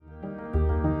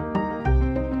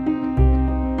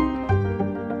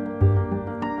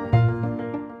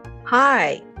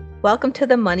Hi, welcome to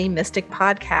the Money Mystic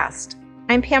Podcast.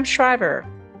 I'm Pam Shriver,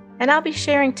 and I'll be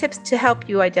sharing tips to help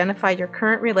you identify your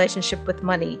current relationship with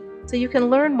money so you can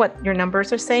learn what your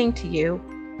numbers are saying to you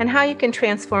and how you can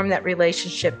transform that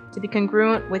relationship to be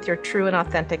congruent with your true and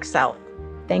authentic self.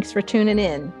 Thanks for tuning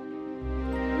in.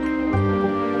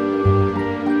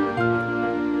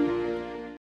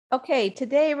 Okay,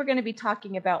 today we're going to be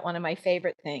talking about one of my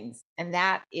favorite things, and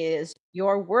that is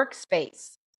your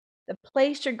workspace, the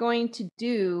place you're going to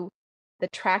do the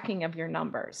tracking of your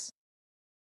numbers,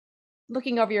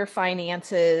 looking over your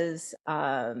finances,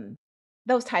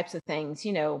 those types of things.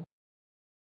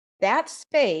 That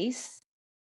space,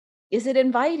 is it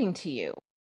inviting to you?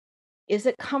 Is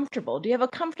it comfortable? Do you have a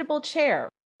comfortable chair?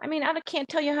 I mean, I can't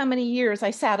tell you how many years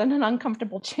I sat in an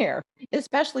uncomfortable chair,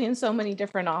 especially in so many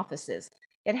different offices.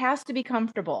 It has to be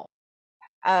comfortable.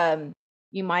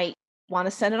 You might want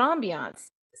to set an ambiance.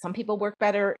 Some people work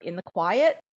better in the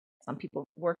quiet. Some people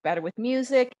work better with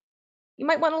music. You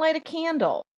might want to light a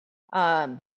candle,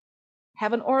 have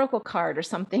an oracle card or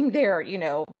something there,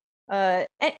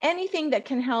 anything that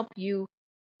can help you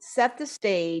set the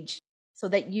stage so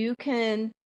that you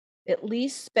can at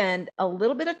least spend a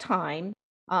little bit of time.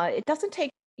 It doesn't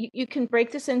take, you can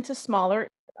break this into smaller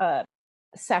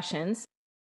sessions,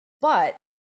 but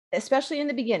especially in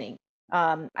the beginning,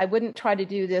 I wouldn't try to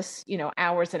do this,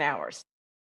 hours and hours,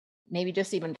 maybe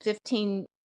just even 15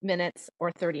 minutes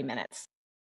or 30 minutes.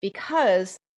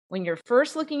 Because when you're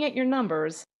first looking at your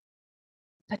numbers,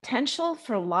 potential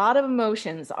for a lot of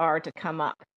emotions are to come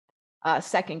up.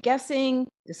 Second guessing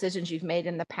decisions you've made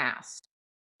in the past.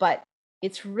 But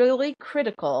it's really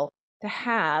critical to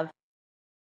have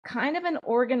kind of an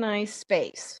organized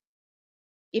space.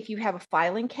 If you have a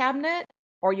filing cabinet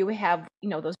or you have,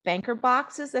 those banker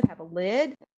boxes that have a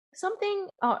lid, something,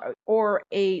 a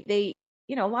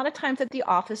lot of times at the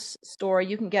office store,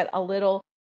 you can get a little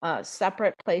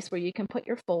separate place where you can put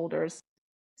your folders,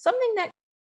 something that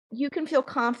you can feel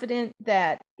confident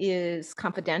that is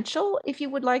confidential if you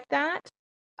would like that.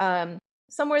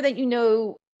 Somewhere that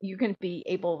you're going to be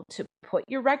able to put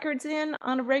your records in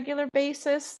on a regular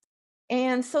basis.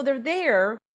 And so they're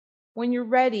there when you're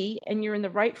ready and you're in the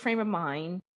right frame of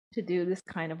mind to do this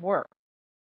kind of work.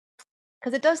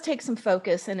 Because it does take some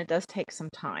focus and it does take some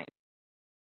time.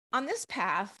 On this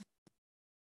path,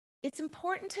 it's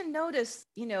important to notice,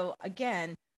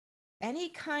 again, any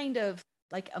kind of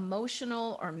like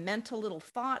emotional or mental little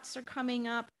thoughts are coming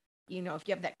up. If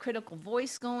you have that critical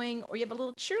voice going or you have a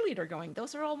little cheerleader going,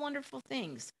 those are all wonderful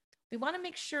things. We want to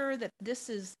make sure that this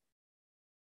is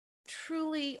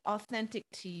truly authentic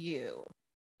to you.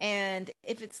 And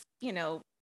if it's,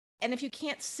 and if you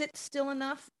can't sit still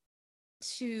enough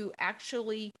to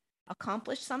actually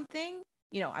accomplish something,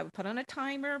 I would put on a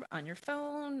timer on your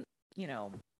phone,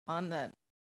 on the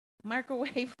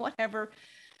microwave, whatever.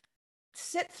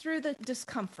 Sit through the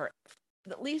discomfort,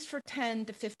 at least for 10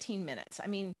 to 15 minutes. I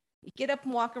mean, you get up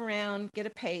and walk around, get a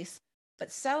pace,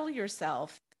 but settle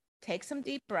yourself, take some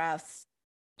deep breaths,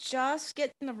 just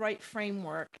get in the right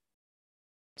framework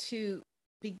to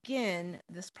begin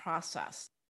this process.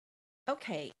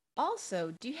 Okay,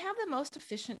 also, do you have the most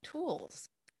efficient tools?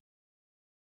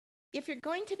 If you're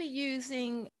going to be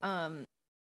using,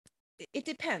 it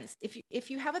depends.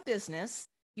 If you have a business,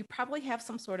 you probably have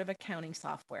some sort of accounting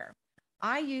software.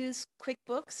 I use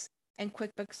QuickBooks and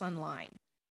QuickBooks Online.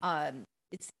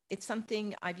 It's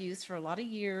something I've used for a lot of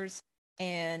years,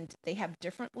 and they have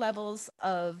different levels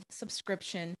of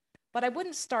subscription. But I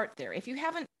wouldn't start there. If you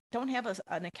don't have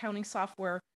an accounting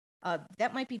software,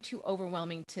 that might be too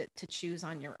overwhelming to choose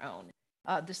on your own.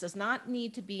 This does not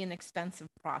need to be an expensive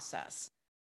process.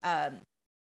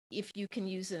 If you can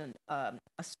use a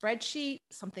spreadsheet,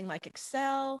 something like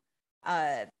Excel,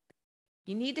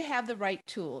 you need to have the right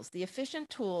tools. The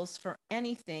efficient tools for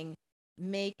anything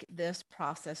make this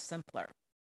process simpler.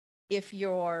 If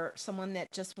you're someone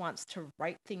that just wants to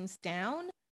write things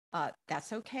down,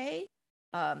 that's okay.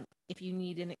 If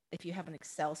you have an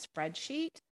Excel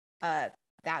spreadsheet,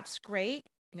 that's great.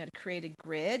 I'm going to create a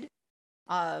grid.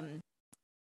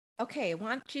 Okay, I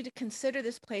want you to consider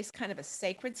this place kind of a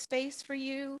sacred space for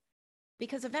you,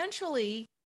 because eventually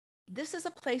this is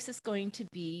a place that's going to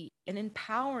be an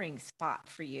empowering spot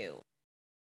for you.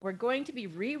 We're going to be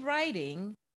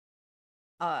rewriting,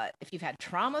 if you've had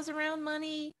traumas around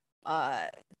money,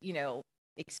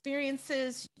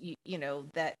 experiences,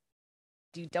 that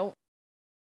you don't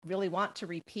really want to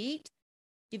repeat,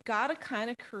 you've got to kind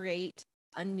of create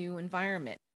a new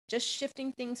environment. Just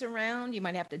shifting things around, you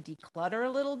might have to declutter a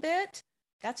little bit.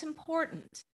 That's important.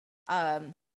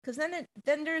 Because then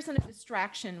there isn't a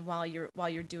distraction while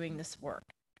you're doing this work.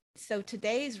 So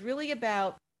today is really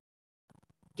about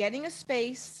getting a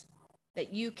space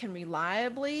that you can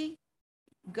reliably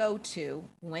go to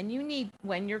when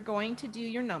you're going to do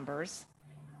your numbers,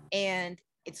 and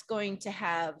it's going to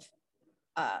have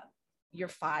uh, your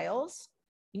files.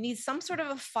 You need some sort of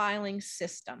a filing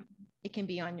system. It can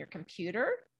be on your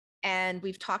computer. And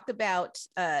we've talked about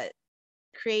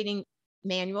creating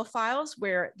manual files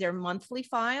where they're monthly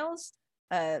files,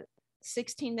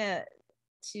 16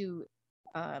 to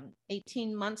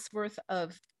 18 months worth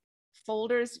of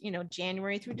folders,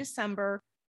 January through December,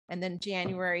 and then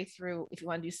January through, if you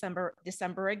want to do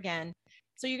December again.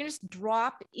 So you're going to just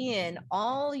drop in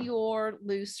all your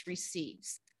loose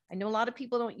receipts. I know a lot of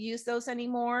people don't use those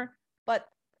anymore, but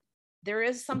there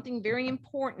is something very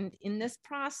important in this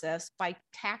process by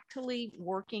tactily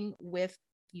working with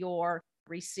your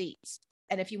receipts.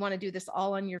 And if you want to do this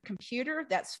all on your computer,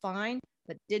 that's fine,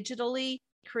 but digitally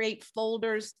create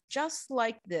folders just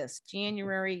like this,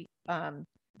 January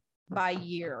by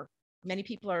year. Many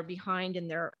people are behind in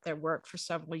their work for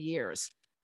several years.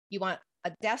 You want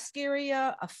a desk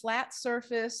area, a flat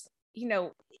surface.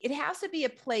 It has to be a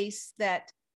place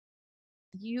that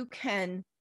you can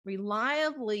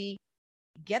reliably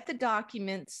get the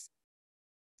documents,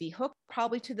 be hooked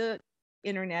probably to the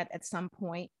internet at some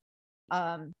point,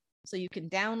 so you can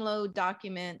download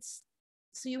documents.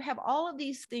 So you have all of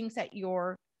these things at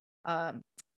your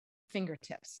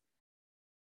fingertips.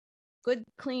 Good,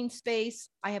 clean space.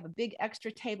 I have a big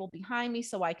extra table behind me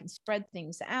so I can spread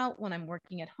things out when I'm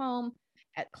working at home.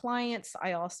 At clients,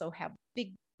 I also have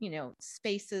big,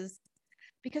 spaces,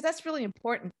 because that's really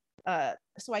important,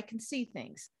 so I can see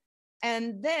things.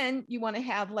 And then you want to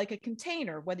have like a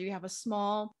container, whether you have a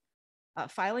small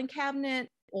filing cabinet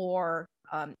or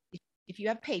if you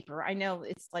have paper. I know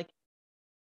it's like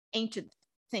ancient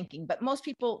thinking, but most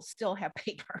people still have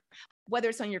paper, whether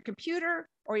it's on your computer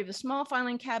or you have a small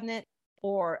filing cabinet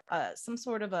or some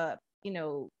sort of a,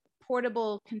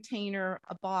 portable container,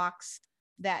 a box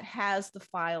that has the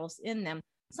files in them,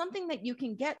 something that you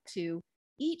can get to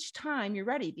each time you're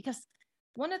ready. Because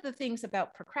one of the things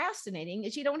about procrastinating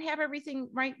is you don't have everything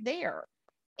right there.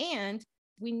 And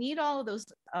we need all of those,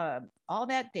 all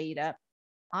that data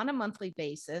on a monthly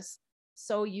basis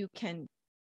so you can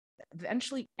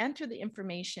eventually enter the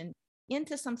information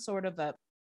into some sort of a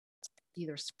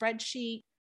either spreadsheet.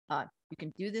 You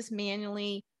can do this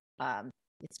manually.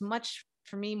 It's much,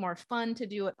 for me, more fun to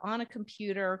do it on a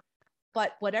computer.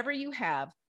 But whatever you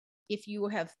have, if you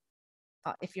have,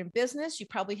 if you're in business, you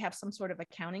probably have some sort of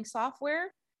accounting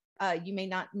software. You may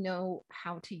not know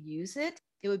how to use it.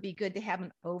 It would be good to have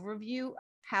an overview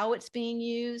how it's being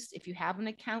used. If you have an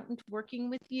accountant working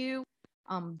with you,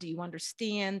 do you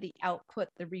understand the output,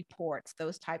 the reports,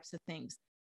 those types of things?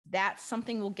 That's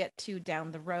something we'll get to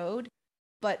down the road.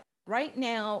 But right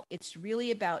now, it's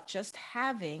really about just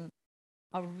having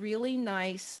a really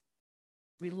nice,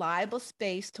 reliable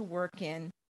space to work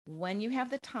in when you have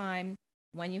the time,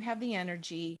 when you have the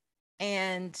energy.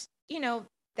 And,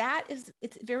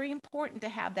 it's very important to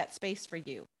have that space for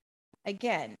you.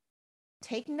 Again,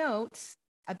 take notes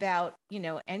about,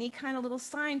 any kind of little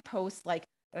signposts like,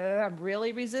 I'm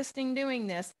really resisting doing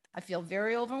this. I feel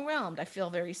very overwhelmed. I feel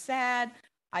very sad.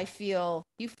 I feel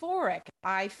euphoric.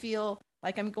 I feel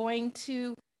like I'm going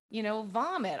to,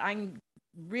 vomit. I'm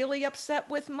really upset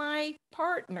with my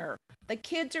partner. The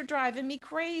kids are driving me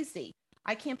crazy.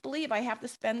 I can't believe I have to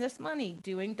spend this money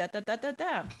doing da da da da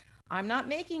da. I'm not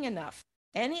making enough.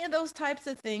 Any of those types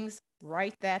of things,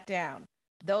 write that down.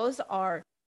 Those are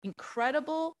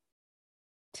incredible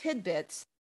tidbits,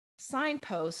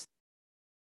 signposts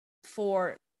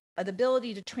for the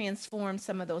ability to transform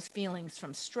some of those feelings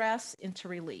from stress into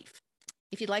relief.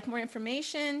 If you'd like more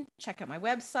information, check out my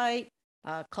website,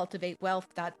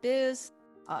 cultivatewealth.biz.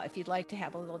 If you'd like to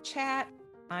have a little chat,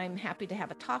 I'm happy to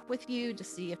have a talk with you to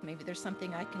see if maybe there's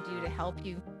something I can do to help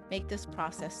you make this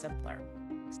process simpler.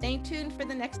 Stay tuned for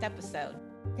the next episode.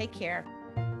 Take care.